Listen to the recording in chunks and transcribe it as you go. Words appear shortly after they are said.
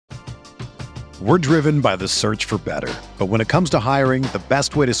We're driven by the search for better. But when it comes to hiring, the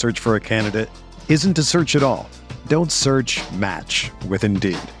best way to search for a candidate isn't to search at all. Don't search, match with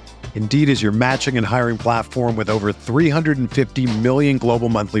Indeed. Indeed is your matching and hiring platform with over 350 million global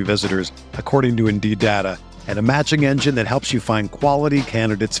monthly visitors, according to Indeed data, and a matching engine that helps you find quality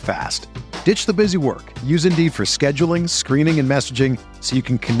candidates fast. Ditch the busy work. Use Indeed for scheduling, screening, and messaging so you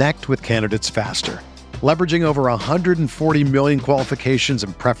can connect with candidates faster. Leveraging over 140 million qualifications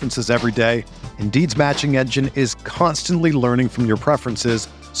and preferences every day, Indeed's matching engine is constantly learning from your preferences,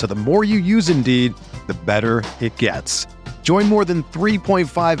 so the more you use Indeed, the better it gets. Join more than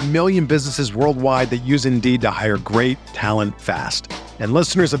 3.5 million businesses worldwide that use Indeed to hire great talent fast. And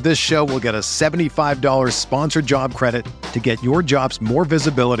listeners of this show will get a $75 sponsored job credit to get your jobs more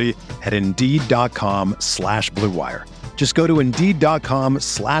visibility at Indeed.com/Blue Wire. Just go to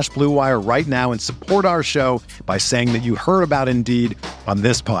Indeed.com/Blue Wire right now and support our show by saying that you heard about Indeed on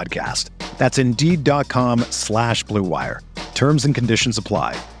this podcast. That's Indeed.com/Blue Wire. Terms and conditions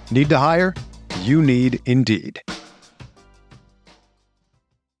apply. Need to hire? You need Indeed.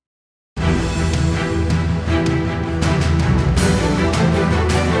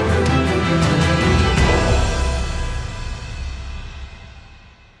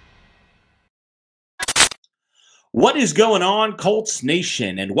 What is going on, Colts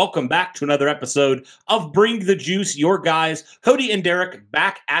Nation? And welcome back to another episode of Bring the Juice, your guys, Cody and Derek,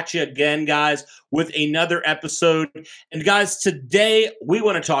 back at you again, guys, with another episode. And guys, today we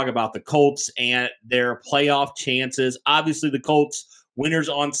want to talk about the Colts and their playoff chances. Obviously, the Colts winners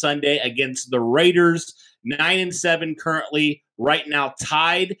on Sunday against the Raiders, 9-7 currently, right now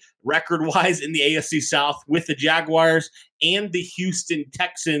tied record-wise in the AFC South with the Jaguars and the Houston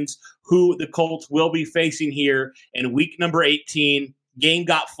Texans, who the Colts will be facing here in week number 18. Game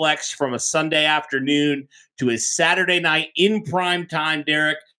got flexed from a Sunday afternoon to a Saturday night in prime time,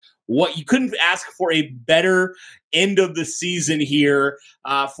 Derek. What you couldn't ask for a better end of the season here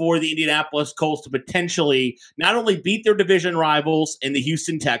for the Indianapolis Colts to potentially not only beat their division rivals in the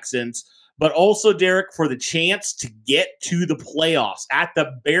Houston Texans, but also, Derek, for the chance to get to the playoffs at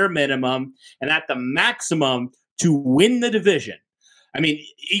the bare minimum and at the maximum to win the division. I mean,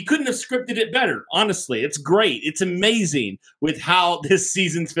 he couldn't have scripted it better, honestly. It's great. It's amazing with how this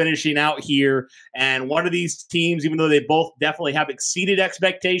season's finishing out here. And one of these teams, even though they both definitely have exceeded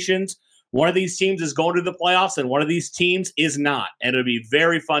expectations, one of these teams is going to the playoffs and one of these teams is not. And it'll be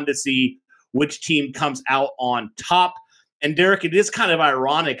very fun to see which team comes out on top. And Derek, it is kind of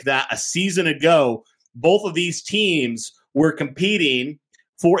ironic that a season ago, both of these teams were competing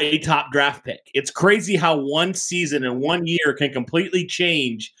for a top draft pick. It's crazy how one season and 1 year can completely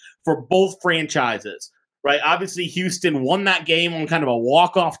change for both franchises, right? Obviously, Houston won that game on kind of a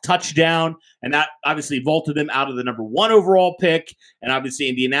walk-off touchdown, and that obviously vaulted them out of the number 1 overall pick, and obviously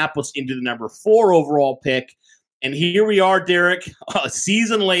Indianapolis into the number 4 overall pick. And here we are, Derek, a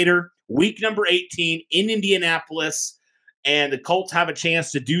season later, week number 18 in Indianapolis, and the Colts have a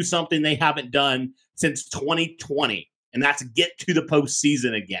chance to do something they haven't done since 2020. And that's get to the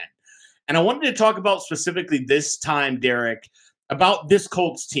postseason again. And I wanted to talk about specifically this time, Derek, about this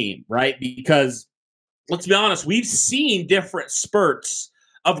Colts team, right? Because let's be honest, we've seen different spurts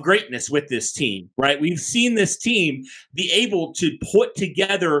of greatness with this team, right? We've seen this team be able to put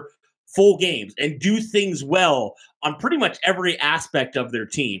together full games and do things well on pretty much every aspect of their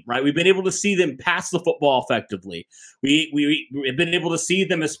team, right? We've been able to see them pass the football effectively. We've been able to see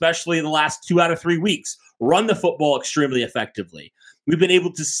them, especially in the last 2 out of 3 weeks, run the football extremely effectively. We've been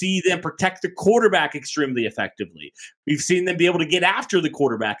able to see them protect the quarterback extremely effectively. We've seen them be able to get after the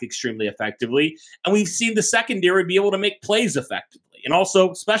quarterback extremely effectively. And we've seen the secondary be able to make plays effectively and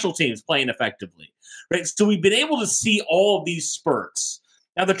also special teams playing effectively, right? So we've been able to see all of these spurts.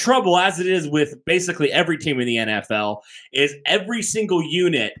 Now, the trouble, as it is with basically every team in the NFL, is every single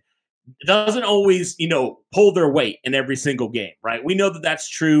unit doesn't always, pull their weight in every single game, right? We know that that's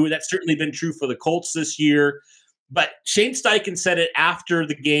true. That's certainly been true for the Colts this year. But Shane Steichen said it after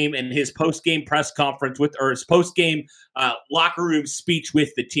the game in his post-game press conference or his post-game locker room speech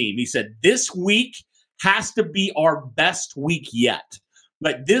with the team. He said, this week has to be our best week yet.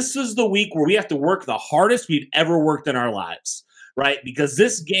 But this is the week where we have to work the hardest we've ever worked in our lives, right? Because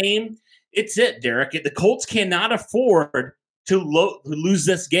this game, it's it, Derek. The Colts cannot afford to lose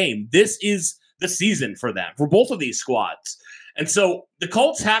this game. This is the season for them, for both of these squads. And so the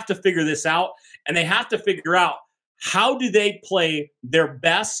Colts have to figure this out, and they have to figure out how do they play their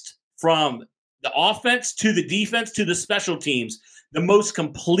best from the offense to the defense to the special teams, the most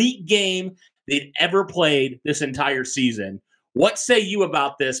complete game they've ever played this entire season. What say you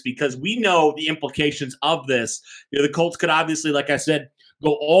about this? Because we know the implications of this. The Colts could obviously, like I said,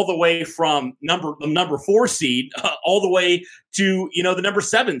 go all the way from the number 4 seed all the way to, the number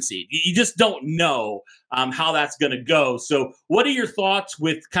 7 seed. You just don't know how that's going to go. So what are your thoughts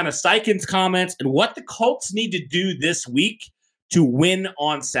with kind of Steichen's comments and what the Colts need to do this week to win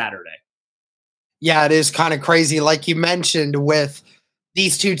on Saturday? Yeah, it is kind of crazy. Like you mentioned with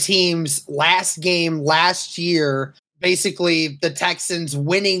these two teams last game last year, basically the Texans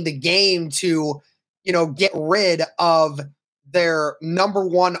winning the game to, get rid of their number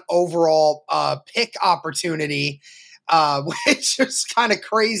 1 overall pick opportunity, which is kind of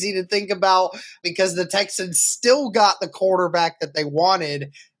crazy to think about because the Texans still got the quarterback that they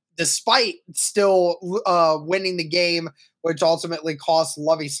wanted, despite still winning the game, which ultimately cost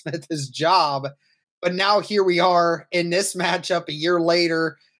Lovie Smith his job. But now here we are in this matchup a year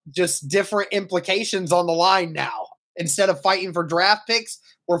later, just different implications on the line now. Instead of fighting for draft picks,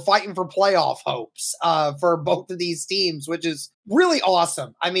 we're fighting for playoff hopes for both of these teams, which is really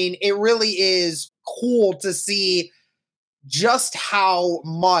awesome. I mean, it really is cool to see just how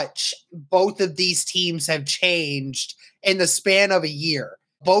much both of these teams have changed in the span of a year.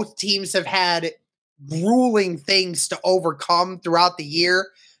 Both teams have had grueling things to overcome throughout the year.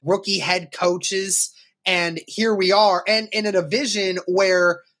 Rookie head coaches, and here we are, and in a division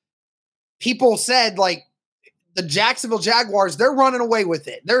where people said, like, the Jacksonville Jaguars, they're running away with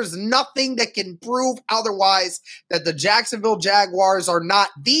it. There's nothing that can prove otherwise that the Jacksonville Jaguars are not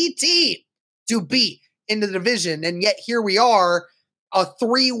the team to beat in the division, and yet here we are, a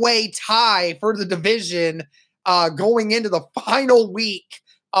 3-way tie for the division going into the final week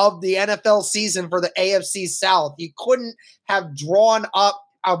of the NFL season for the AFC South. You couldn't have drawn up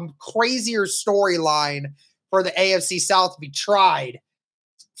a crazier storyline for the AFC South if you tried.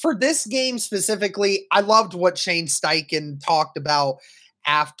 For this game specifically, I loved what Shane Steichen talked about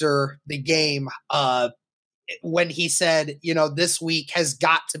after the game when he said, this week has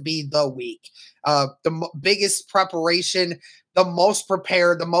got to be the week. Biggest preparation, the most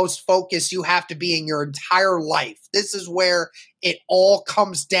prepared, the most focused you have to be in your entire life. This is where it all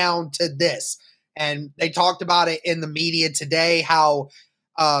comes down to this. And they talked about it in the media today, how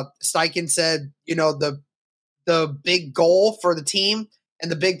Steichen said, the big goal for the team and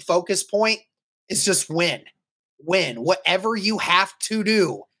the big focus point is just win. Whatever you have to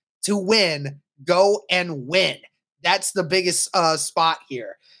do to win, go and win. That's the biggest spot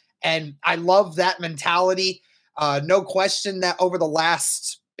here. And I love that mentality. No question that over the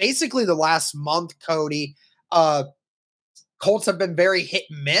last month, Cody, Colts have been very hit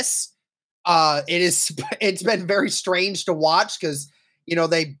and miss. It's been very strange to watch because,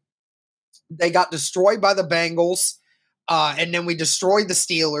 they got destroyed by the Bengals. And then we destroyed the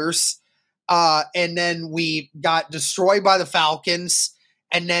Steelers. And then we got destroyed by the Falcons.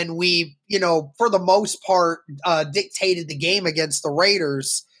 And then we, for the most part, dictated the game against the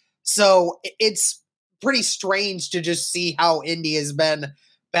Raiders. So it's pretty strange to just see how Indy has been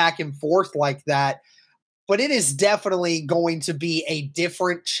back and forth like that. But it is definitely going to be a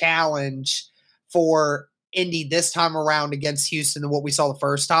different challenge for Indy this time around against Houston than what we saw the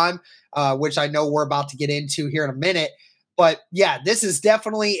first time, which I know we're about to get into here in a minute. But yeah, this is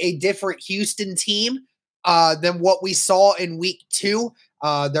definitely a different Houston team than what we saw in week 2.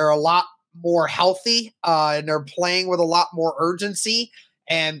 They're a lot more healthy and they're playing with a lot more urgency.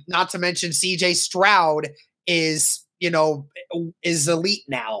 And not to mention CJ Stroud is elite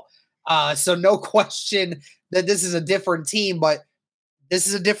now. So no question that this is a different team, but this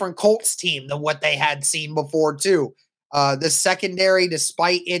is a different Colts team than what they had seen before too. The secondary,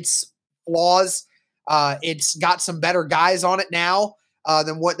 despite its flaws, it's got some better guys on it now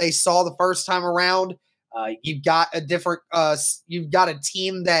than what they saw the first time around. You've got a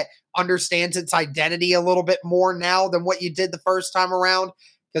team that understands its identity a little bit more now than what you did the first time around.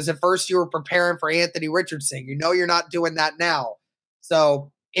 Because at first you were preparing for Anthony Richardson. You're not doing that now.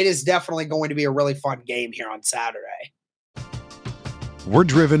 So it is definitely going to be a really fun game here on Saturday. We're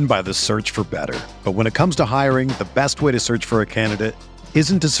driven by the search for better. But when it comes to hiring, the best way to search for a candidate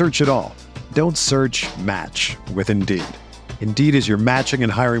isn't to search at all. Don't search, match with Indeed. Indeed is your matching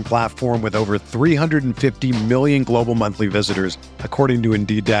and hiring platform with over 350 million global monthly visitors, according to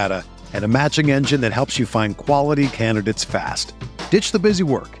Indeed data, and a matching engine that helps you find quality candidates fast. Ditch the busy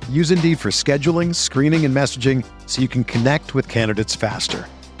work. Use Indeed for scheduling, screening, and messaging so you can connect with candidates faster.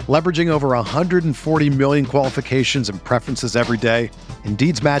 Leveraging over 140 million qualifications and preferences every day,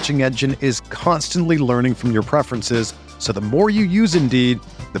 Indeed's matching engine is constantly learning from your preferences, so the more you use Indeed,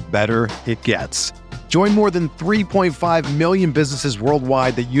 the better it gets. Join more than 3.5 million businesses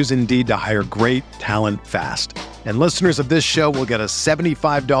worldwide that use Indeed to hire great talent fast. And listeners of this show will get a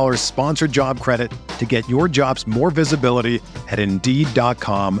 $75 sponsored job credit to get your jobs more visibility at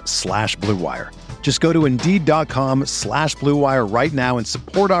Indeed.com/Blue Wire. Just go to Indeed.com/Blue Wire right now and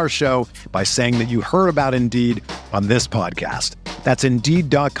support our show by saying that you heard about Indeed on this podcast. That's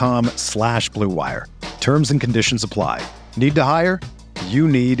Indeed.com/Blue Wire. Terms and conditions apply. Need to hire? You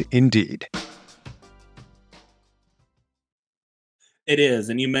need Indeed. It is.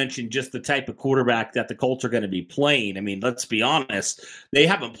 And you mentioned just the type of quarterback that the Colts are going to be playing. I mean, let's be honest. They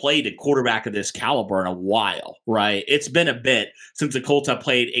haven't played a quarterback of this caliber in a while, right? It's been a bit since the Colts have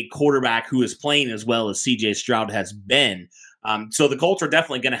played a quarterback who is playing as well as C.J. Stroud has been. So the Colts are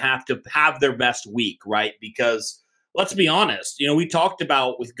definitely going to have their best week, right? Because let's be honest, we talked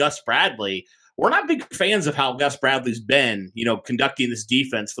about with Gus Bradley, we're not big fans of how Gus Bradley's been, conducting this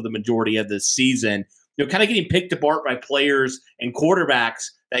defense for the majority of this season. Kind of getting picked apart by players and quarterbacks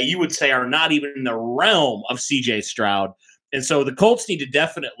that you would say are not even in the realm of C.J. Stroud. And so the Colts need to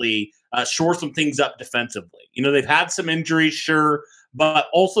definitely shore some things up defensively. They've had some injuries, sure, but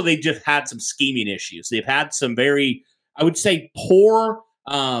also they just had some scheming issues. They've had some very, I would say, poor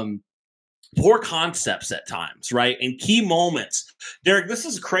concepts at times, right? And key moments. Derek, this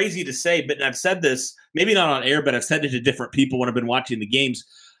is crazy to say, but I've said this, maybe not on air, but I've said it to different people when I've been watching the games.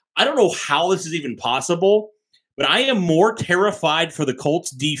 I don't know how this is even possible, but I am more terrified for the Colts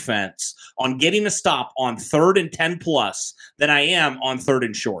defense on getting a stop on 3rd and 10 plus than I am on 3rd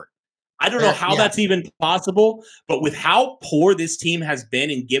and short. I don't know how that's even possible, but with how poor this team has been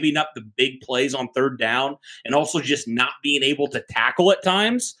in giving up the big plays on 3rd down and also just not being able to tackle at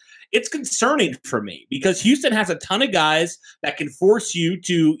times, it's concerning for me because Houston has a ton of guys that can force you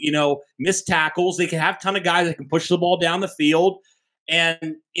to, miss tackles. They can have a ton of guys that can push the ball down the field.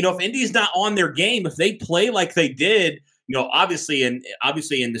 And, if Indy's not on their game, if they play like they did, obviously in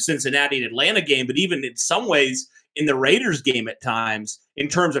the Cincinnati and Atlanta game, but even in some ways in the Raiders game at times, in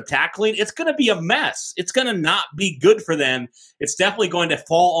terms of tackling, it's going to be a mess. It's going to not be good for them. It's definitely going to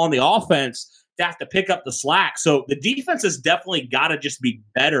fall on the offense to have to pick up the slack. So the defense has definitely got to just be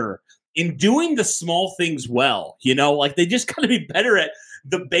better in doing the small things well. They just got to be better at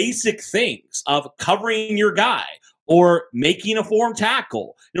the basic things of covering your guy, or making a form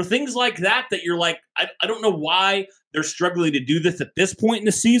tackle, things like that you're like, I don't know why they're struggling to do this at this point in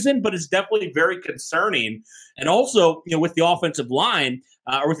the season, but it's definitely very concerning. And also, with the offensive line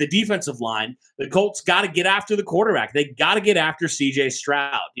or with the defensive line, the Colts got to get after the quarterback. They got to get after C.J.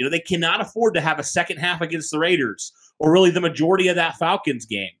 Stroud. They cannot afford to have a second half against the Raiders or really the majority of that Falcons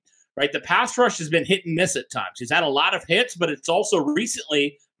game, right? The pass rush has been hit and miss at times. He's had a lot of hits, but it's also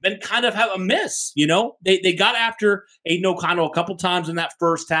recently been kind of have a miss. They got after Aiden O'Connell a couple times in that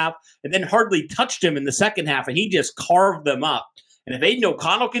first half and then hardly touched him in the second half, and he just carved them up. And if Aiden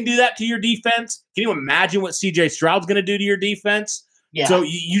O'Connell can do that to your defense, can you imagine what C.J. Stroud's going to do to your defense? Yeah. So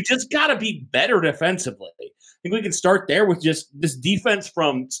you just got to be better defensively. I think we can start there with just this defense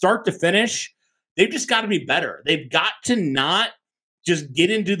from start to finish. They've just got to be better. They've got to not just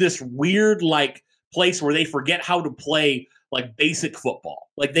get into this weird place where they forget how to play basic football.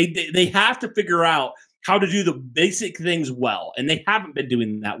 They have to figure out how to do the basic things well, and they haven't been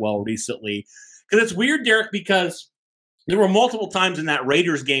doing that well recently. Because it's weird, Derek, because there were multiple times in that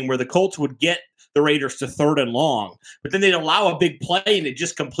Raiders game where the Colts would get the Raiders to 3rd and long, but then they'd allow a big play and it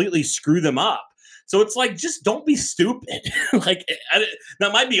just completely screw them up. So it's just don't be stupid.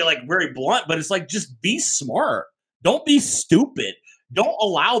 That might be very blunt, but it's just be smart. Don't be stupid. Don't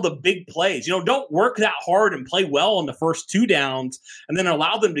allow the big plays. Don't work that hard and play well on the first 2 downs and then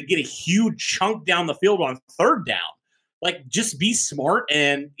allow them to get a huge chunk down the field on 3rd down. Just be smart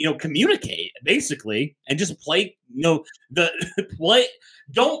and, communicate basically and just play, play.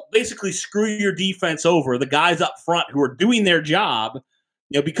 Don't basically screw your defense over, the guys up front who are doing their job,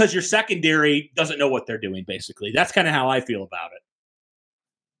 because your secondary doesn't know what they're doing, basically. That's kind of how I feel about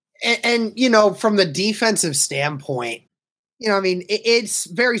it. And from the defensive standpoint, it's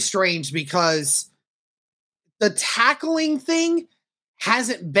very strange because the tackling thing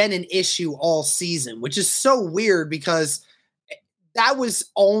hasn't been an issue all season, which is so weird because that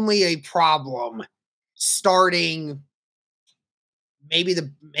was only a problem starting maybe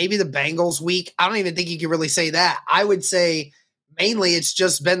the Bengals week. I don't even think you can really say that. I would say mainly it's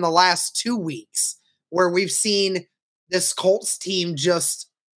just been the last 2 weeks where we've seen this Colts team just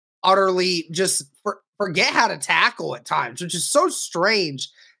utterly forget how to tackle at times, which is so strange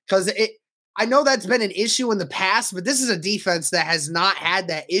because I know that's been an issue in the past, but this is a defense that has not had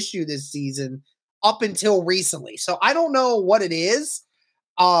that issue this season up until recently. So I don't know what it is.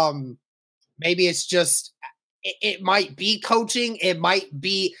 Maybe it's just, it might be coaching. It might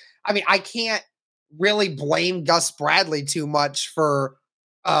be, I can't really blame Gus Bradley too much for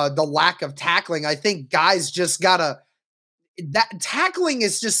the lack of tackling. I think guys just that tackling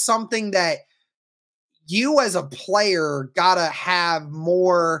is just something that you as a player gotta have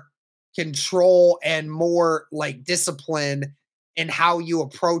more control and more like discipline in how you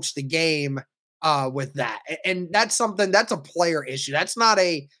approach the game with that. And that's a player issue. That's not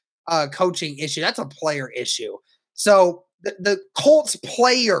a coaching issue. That's a player issue. So the Colts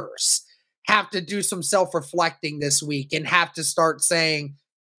players have to do some self-reflecting this week and have to start saying,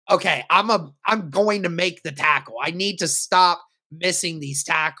 okay, I'm going to make the tackle. I need to stop missing these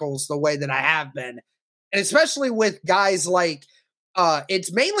tackles the way that I have been. And especially with guys like,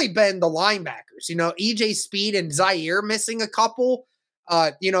 it's mainly been the linebackers, EJ Speed and Zaire missing a couple.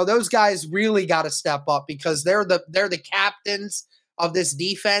 Those guys really got to step up because they're the captains of this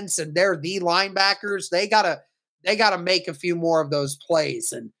defense and they're the linebackers. They gotta make a few more of those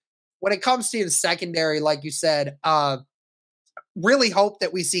plays. And when it comes to the secondary, like you said, really hope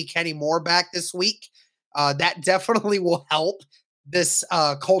that we see Kenny Moore back this week. That definitely will help this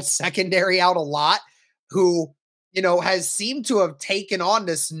Colts secondary out a lot, who, has seemed to have taken on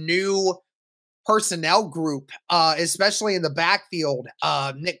this new personnel group, especially in the backfield.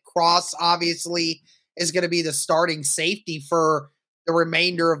 Nick Cross obviously is going to be the starting safety for the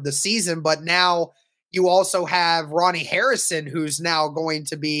remainder of the season, but now you also have Ronnie Harrison, who's now going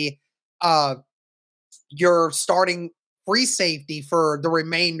to be your starting free safety for the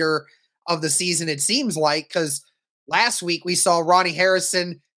remainder of the season, it seems like, because last week we saw Ronnie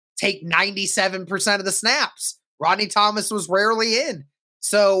Harrison take 97% of the snaps. Rodney Thomas was rarely in.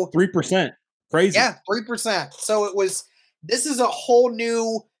 So 3%. Crazy. Yeah, 3%. So this is a whole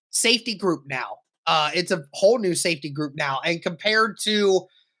new safety group now. It's a whole new safety group now. And compared to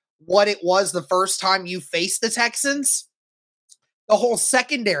what it was the first time you faced the Texans, the whole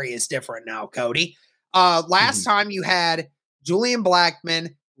secondary is different now, Cody. Last time you had Julian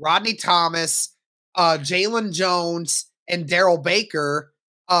Blackmon, Rodney Thomas, Jalen Jones, and Darrell Baker,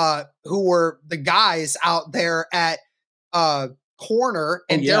 who were the guys out there at corner,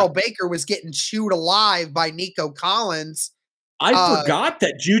 and Darrell Baker was getting chewed alive by Nico Collins. I forgot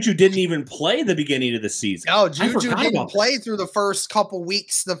that Juju didn't even play the beginning of the season. No, Juju didn't play through the first couple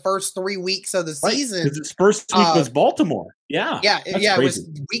weeks, the first 3 weeks of the season. Because his first week was Baltimore. Yeah. It was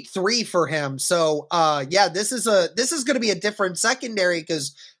week 3 for him. So, this is going to be a different secondary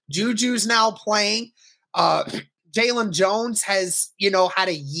because Juju's now playing. Jalen Jones has, had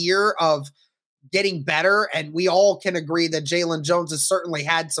a year of getting better, and we all can agree that Jalen Jones has certainly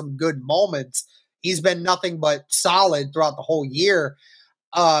had some good moments. He's been nothing but solid throughout the whole year.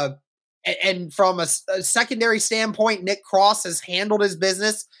 And from a secondary standpoint, Nick Cross has handled his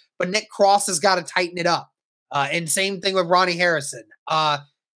business, but Nick Cross has got to tighten it up. And same thing with Ronnie Harrison.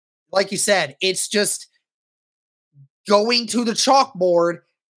 Like you said, it's just going to the chalkboard,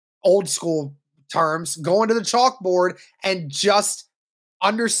 old school terms, going to the chalkboard and just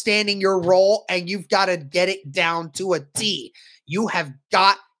understanding your role, and you've got to get it down to a T. You have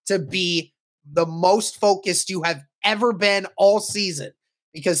got to be the most focused you have ever been all season,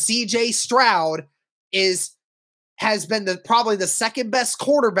 because CJ Stroud has been probably the second best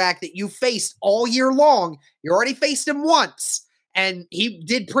quarterback that you faced all year long. You already faced him once, and he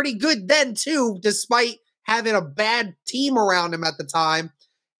did pretty good then too, despite having a bad team around him at the time.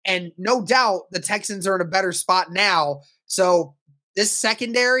 And no doubt the Texans are in a better spot now. So this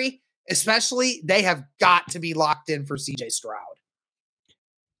secondary, especially, they have got to be locked in for CJ Stroud.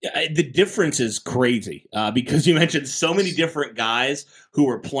 Yeah, the difference is crazy because you mentioned so many different guys who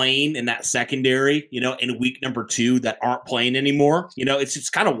were playing in that secondary, in week number 2 that aren't playing anymore. It's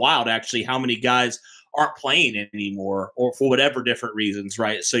kind of wild, actually, how many guys aren't playing anymore or for whatever different reasons,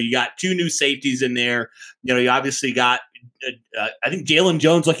 right? So you got 2 new safeties in there. You obviously got, I think Jalen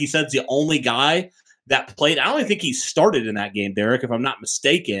Jones, like you said, is the only guy that played. I don't even think he started in that game, Derek, if I'm not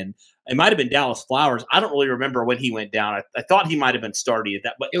mistaken. It might have been Dallas Flowers. I don't really remember when he went down. I thought he might have been starting at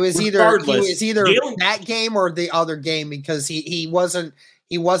that, but it was either that game or the other game, because he wasn't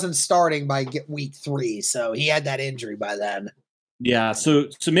starting by week 3, so he had that injury by then. Yeah, so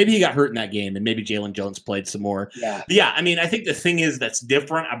maybe he got hurt in that game, and maybe Jalen Jones played some more. Yeah. But yeah, I mean, I think the thing that's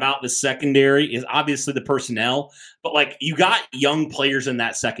different about the secondary is obviously the personnel, but you got young players in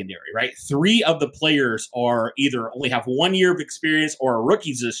that secondary, right? 3 of the players are either only have 1 year of experience or are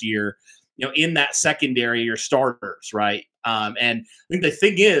rookies this year, in that secondary, your starters, right? And I think the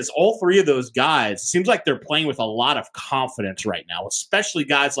thing is, all 3 of those guys, it seems like they're playing with a lot of confidence right now, especially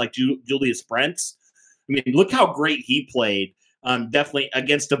guys like Julius Brents. I mean, look how great he played. Definitely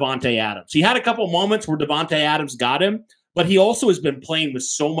against Devontae Adams. He had a couple moments where Devontae Adams got him, but he also has been playing with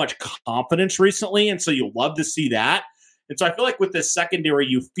so much confidence recently. And so you'll love to see that. And so I feel like with this secondary,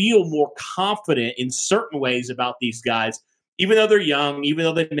 you feel more confident in certain ways about these guys, even though they're young, even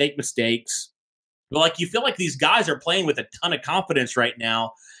though they make mistakes. But like you feel like these guys are playing with a ton of confidence right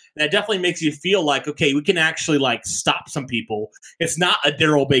now. And that definitely makes you feel like, okay, we can actually like stop some people. It's not a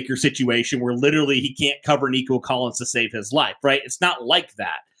Darrell Baker situation where literally he can't cover Nico Collins to save his life, right? It's not like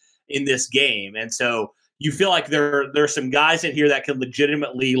that in this game. And so you feel like there are some guys in here that can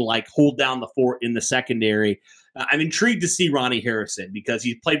legitimately like hold down the fort in the secondary. I'm intrigued to see Ronnie Harrison because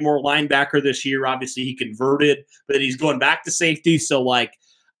he's played more linebacker this year. Obviously, he converted, but then he's going back to safety. So, like,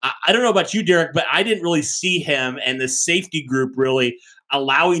 I don't know about you, Derek, but I didn't really see him and the safety group really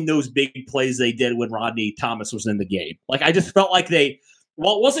allowing those big plays they did when Rodney Thomas was in the game. Like, I just felt like it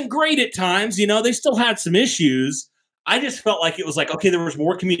wasn't great at times. You know, they still had some issues. I just felt like it was like, okay, there was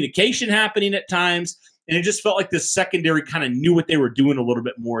more communication happening at times. And it just felt like the secondary kind of knew what they were doing a little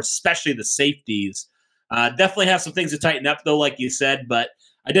bit more, especially the safeties. Definitely have some things to tighten up, though, like you said. But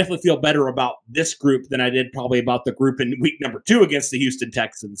I definitely feel better about this group than I did probably about the group in week number 2 against the Houston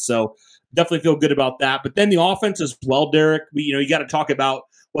Texans. So definitely feel good about that. But then the offense as well, Derek. You got to talk about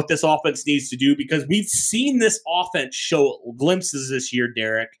what this offense needs to do because we've seen this offense show glimpses this year,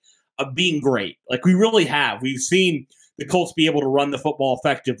 Derek, of being great. Like we really have. We've seen the Colts be able to run the football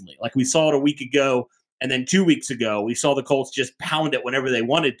effectively. Like we saw it a week ago. And then 2 weeks ago, we saw the Colts just pound it whenever they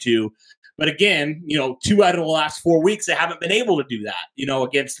wanted to. But again, 2 out of the last 4 weeks, they haven't been able to do that,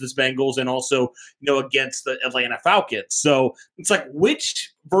 against the Bengals and also, against the Atlanta Falcons. So it's like,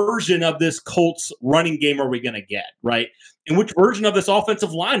 which version of this Colts running game are we going to get, right? And which version of this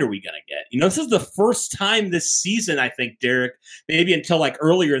offensive line are we going to get? This is the first time this season, I think, Derek, maybe until like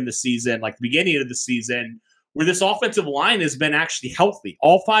earlier in the season, like the beginning of the season, where this offensive line has been actually healthy.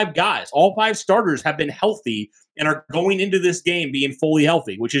 All 5 guys, all 5 starters have been healthy and are going into this game being fully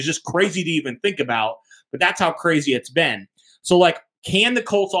healthy, which is just crazy to even think about, but that's how crazy it's been. So, like, can the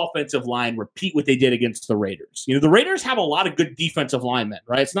Colts offensive line repeat what they did against the Raiders? The Raiders have a lot of good defensive linemen,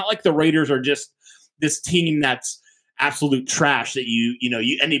 right? It's not like the Raiders are just this team that's absolute trash that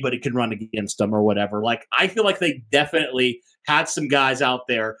anybody can run against them or whatever. Like, I feel like they definitely had some guys out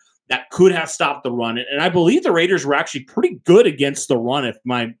there that could have stopped the run. And I believe the Raiders were actually pretty good against the run, if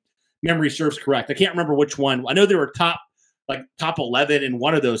my memory serves correct. I can't remember which one. I know they were top 11 in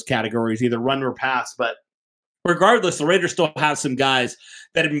one of those categories, either run or pass. But regardless, the Raiders still have some guys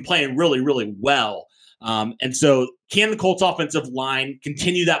that have been playing really, really well. And so can the Colts offensive line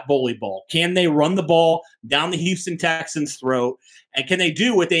continue that bully ball? Can they run the ball down the Houston Texans' throat? And can they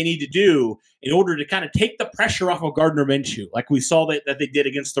do what they need to do in order to kind of take the pressure off of Gardner Minshew, like we saw that they did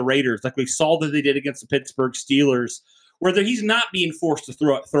against the Raiders, like we saw that they did against the Pittsburgh Steelers, where he's not being forced to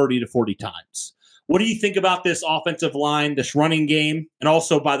throw it 30 to 40 times. What do you think about this offensive line, this running game? And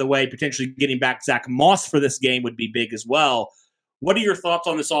also, by the way, potentially getting back Zach Moss for this game would be big as well. What are your thoughts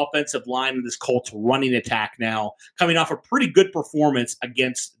on this offensive line and this Colts running attack now, coming off a pretty good performance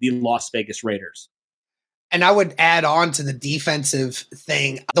against the Las Vegas Raiders? And I would add on to the defensive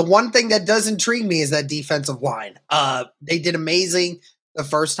thing. The one thing that does intrigue me is that defensive line. They did amazing the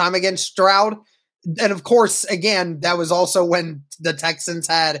first time against Stroud. And of course, again, that was also when the Texans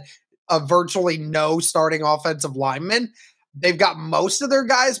had virtually no starting offensive linemen. They've got most of their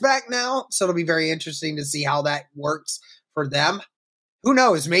guys back now. So it'll be very interesting to see how that works for them. Who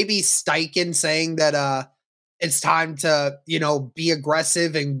knows? Maybe Steichen saying that it's time to, be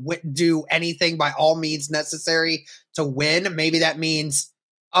aggressive and do anything by all means necessary to win. Maybe that means,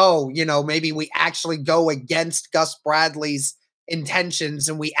 maybe we actually go against Gus Bradley's intentions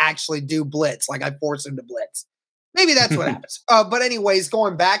and we actually do blitz, like I force him to blitz. Maybe that's what happens. But anyways,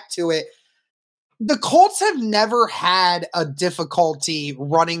 going back to it, the Colts have never had a difficulty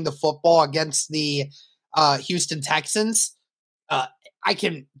running the football against the Houston Texans. I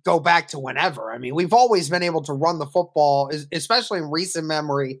can go back to whenever. I mean, we've always been able to run the football, especially in recent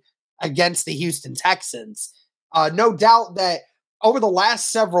memory, against the Houston Texans. No doubt that over the last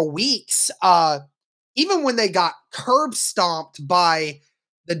several weeks, even when they got curb stomped by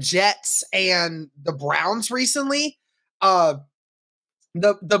the Jets and the Browns recently,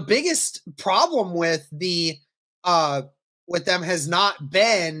 the biggest problem with them has not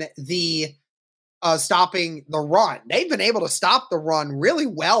been the stopping the run. They've been able to stop the run really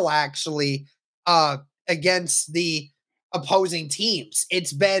well, actually, against the opposing teams.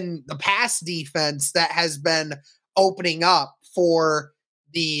 It's been the pass defense that has been opening up for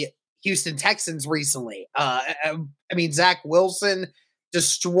the Houston Texans recently. Zach Wilson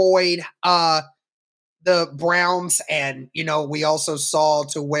destroyed the Browns, and we also saw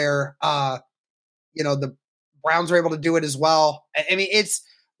to where the Browns were able to do it as well. I mean, it's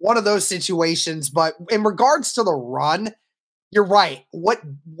one of those situations. But in regards to the run, you're right. What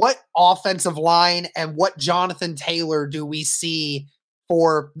offensive line and what Jonathan Taylor do we see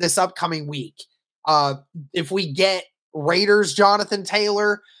for this upcoming week? If we get Raiders Jonathan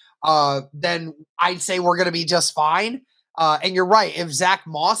Taylor, then I'd say we're going to be just fine. And you're right. If Zach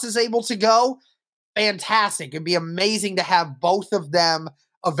Moss is able to go, fantastic. It'd be amazing to have both of them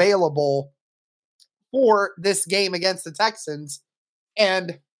available for this game against the Texans.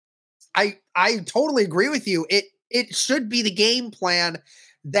 And I totally agree with you. It should be the game plan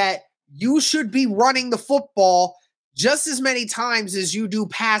that you should be running the football just as many times as you do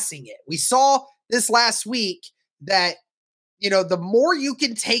passing it. We saw this last week that, the more you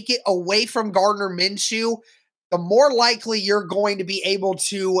can take it away from Gardner Minshew, the more likely you're going to be able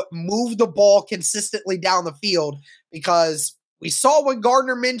to move the ball consistently down the field, because we saw when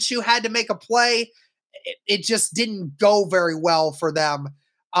Gardner Minshew had to make a play, it just didn't go very well for them.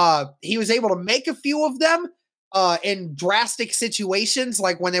 He was able to make a few of them in drastic situations,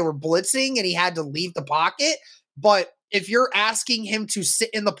 like when they were blitzing and he had to leave the pocket. But if you're asking him to sit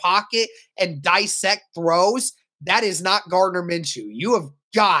in the pocket and dissect throws, that is not Gardner Minshew. You have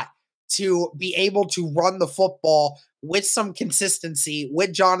got to be able to run the football with some consistency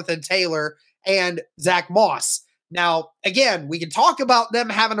with Jonathan Taylor and Zach Moss. Now, again, we can talk about them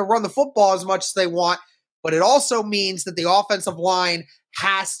having to run the football as much as they want, but it also means that the offensive line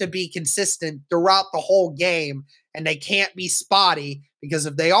has to be consistent throughout the whole game, and they can't be spotty, because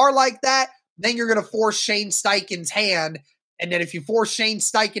if they are like that, then you're going to force Shane Steichen's hand, and then if you force Shane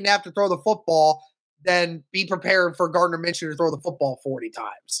Steichen to have to throw the football, then be prepared for Gardner Minshew to throw the football 40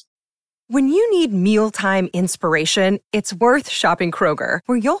 times. When you need mealtime inspiration, it's worth shopping Kroger,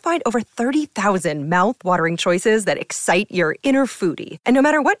 where you'll find over 30,000 mouth-watering choices that excite your inner foodie. And no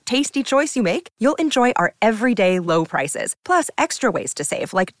matter what tasty choice you make, you'll enjoy our everyday low prices, plus extra ways to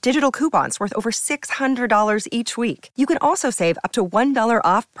save, like digital coupons worth over $600 each week. You can also save up to $1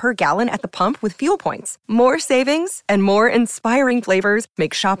 off per gallon at the pump with fuel points. More savings and more inspiring flavors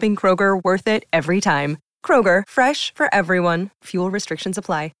make shopping Kroger worth it every time. Kroger, fresh for everyone. Fuel restrictions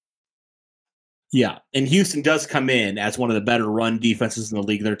apply. Yeah, and Houston does come in as one of the better run defenses in the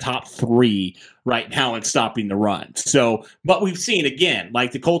league. They're top 3 right now in stopping the run. So, but we've seen, again,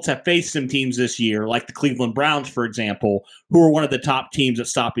 like the Colts have faced some teams this year, like the Cleveland Browns, for example, who are one of the top teams at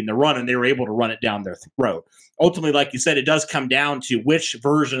stopping the run, and they were able to run it down their throat. Ultimately, like you said, it does come down to which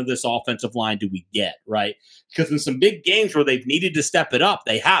version of this offensive line do we get, right? Because in some big games where they've needed to step it up,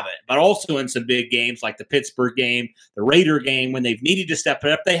 they haven't. But also in some big games like the Pittsburgh game, the Raider game, when they've needed to step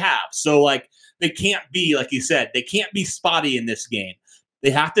it up, they have. So, they can't be, like you said, they can't be spotty in this game.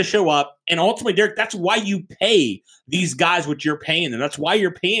 They have to show up. And ultimately, Derek, that's why you pay these guys what you're paying them. That's why you're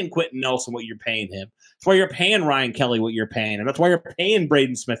paying Quentin Nelson what you're paying him. That's why you're paying Ryan Kelly what you're paying him. That's why you're paying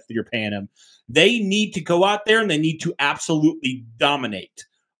Braden Smith what you're paying him. They need to go out there and they need to absolutely dominate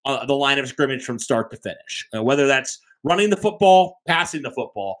the line of scrimmage from start to finish, whether that's running the football, passing the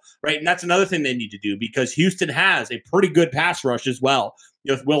football, right? And that's another thing they need to do, because Houston has a pretty good pass rush as well.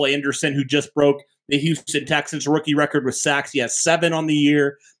 With Will Anderson, who just broke the Houston Texans rookie record with sacks. He has 7 on the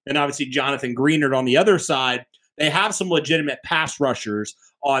year. And obviously Jonathan Greenard on the other side. They have some legitimate pass rushers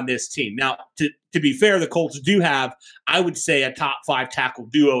on this team. Now, to be fair, the Colts do have, I would say, a top 5 tackle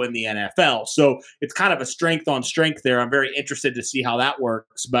duo in the NFL. So it's kind of a strength on strength there. I'm very interested to see how that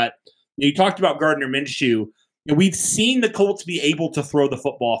works. But you talked about Gardner Minshew. We've seen the Colts be able to throw the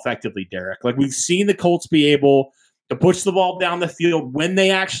football effectively, Derek. We've seen the Colts be able to push the ball down the field when they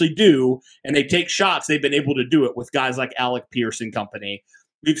actually do, and they take shots. They've been able to do it with guys like Alec Pierce and company.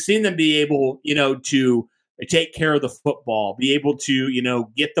 We've seen them be able, to take care of the football, be able to,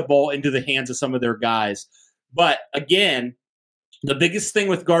 get the ball into the hands of some of their guys. But again, the biggest thing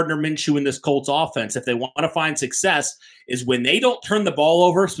with Gardner Minshew in this Colts offense, if they want to find success, is when they don't turn the ball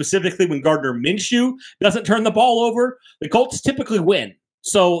over, specifically when Gardner Minshew doesn't turn the ball over, the Colts typically win.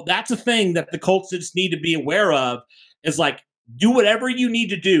 So that's a thing that the Colts just need to be aware of, is do whatever you need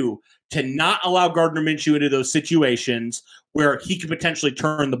to do to not allow Gardner Minshew into those situations where he could potentially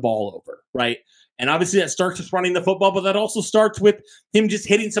turn the ball over, right? And obviously that starts with running the football, but that also starts with him just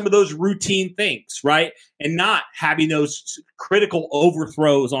hitting some of those routine things, right? And not having those critical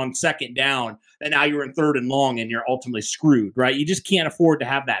overthrows on second down that now you're in 3rd and long and you're ultimately screwed, right? You just can't afford to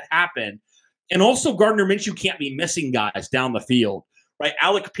have that happen. And also Gardner Minshew can't be missing guys down the field, right?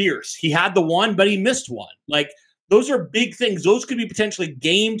 Alec Pierce, he had the one, but he missed one. Those are big things. Those could be potentially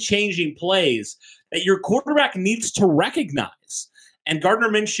game-changing plays that your quarterback needs to recognize. And Gardner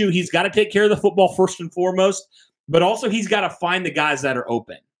Minshew, he's got to take care of the football first and foremost, but also he's got to find the guys that are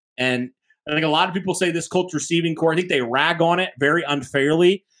open. And I think a lot of people say this Colts receiving core, I think they rag on it very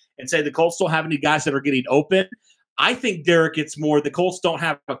unfairly and say the Colts don't have any guys that are getting open. I think, Derek, it's more the Colts don't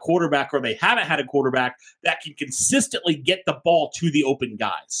have a quarterback, or they haven't had a quarterback that can consistently get the ball to the open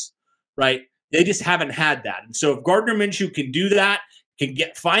guys, right? They just haven't had that. And so if Gardner Minshew can do that, can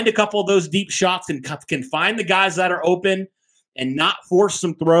find a couple of those deep shots and can find the guys that are open and not force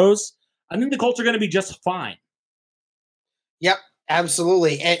some throws, I think the Colts are going to be just fine. Yep,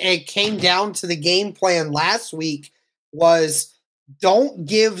 absolutely. And it came down to the game plan last week was don't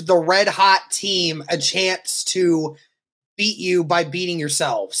give the red hot team a chance to beat you by beating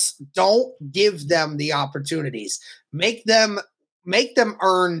yourselves. Don't give them the opportunities. Make them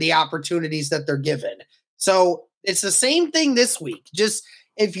earn the opportunities that they're given. So it's the same thing this week. Just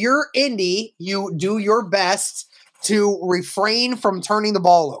if you're Indy, you do your best to refrain from turning the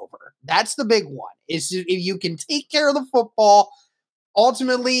ball over. That's the big one. Is if you can take care of the football,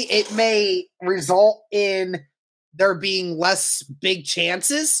 ultimately it may result in there being less big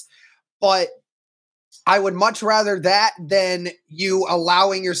chances, but I would much rather that than you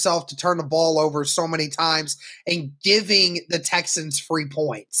allowing yourself to turn the ball over so many times and giving the Texans free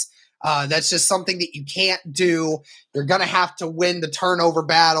points. That's just something that you can't do. You're going to have to win the turnover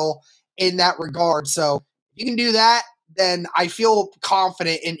battle in that regard. So if you can do that, then I feel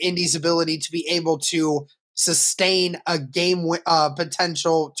confident in Indy's ability to be able to sustain a game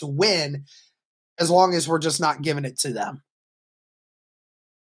potential to win, as long as we're just not giving it to them.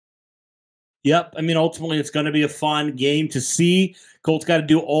 Yep. I mean, ultimately, it's going to be a fun game to see. Colts got to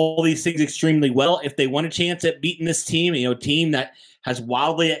do all these things extremely well if they want a chance at beating this team, a team that has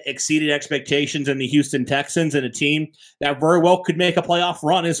wildly exceeded expectations in the Houston Texans, and a team that very well could make a playoff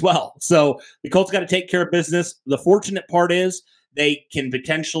run as well. So the Colts got to take care of business. The fortunate part is they can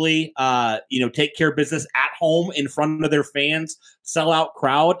potentially, take care of business at home in front of their fans, sellout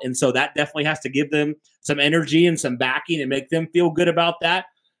crowd. And so that definitely has to give them some energy and some backing and make them feel good about that.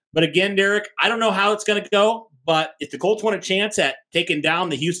 But again, Derek, I don't know how it's going to go, but if the Colts want a chance at taking down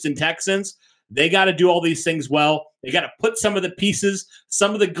the Houston Texans, they got to do all these things well. They got to put some of the pieces,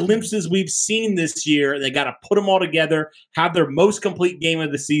 some of the glimpses we've seen this year, they got to put them all together, have their most complete game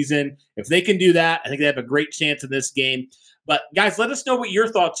of the season. If they can do that, I think they have a great chance in this game. But guys, let us know what your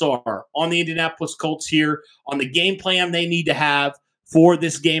thoughts are on the Indianapolis Colts here, on the game plan they need to have for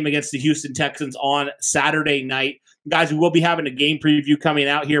this game against the Houston Texans on Saturday night. Guys, we will be having a game preview coming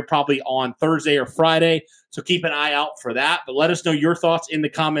out here probably on Thursday or Friday, so keep an eye out for that. But let us know your thoughts in the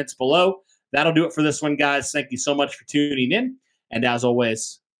comments below. That'll do it for this one, guys. Thank you so much for tuning in. And as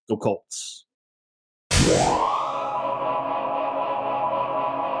always, go Colts.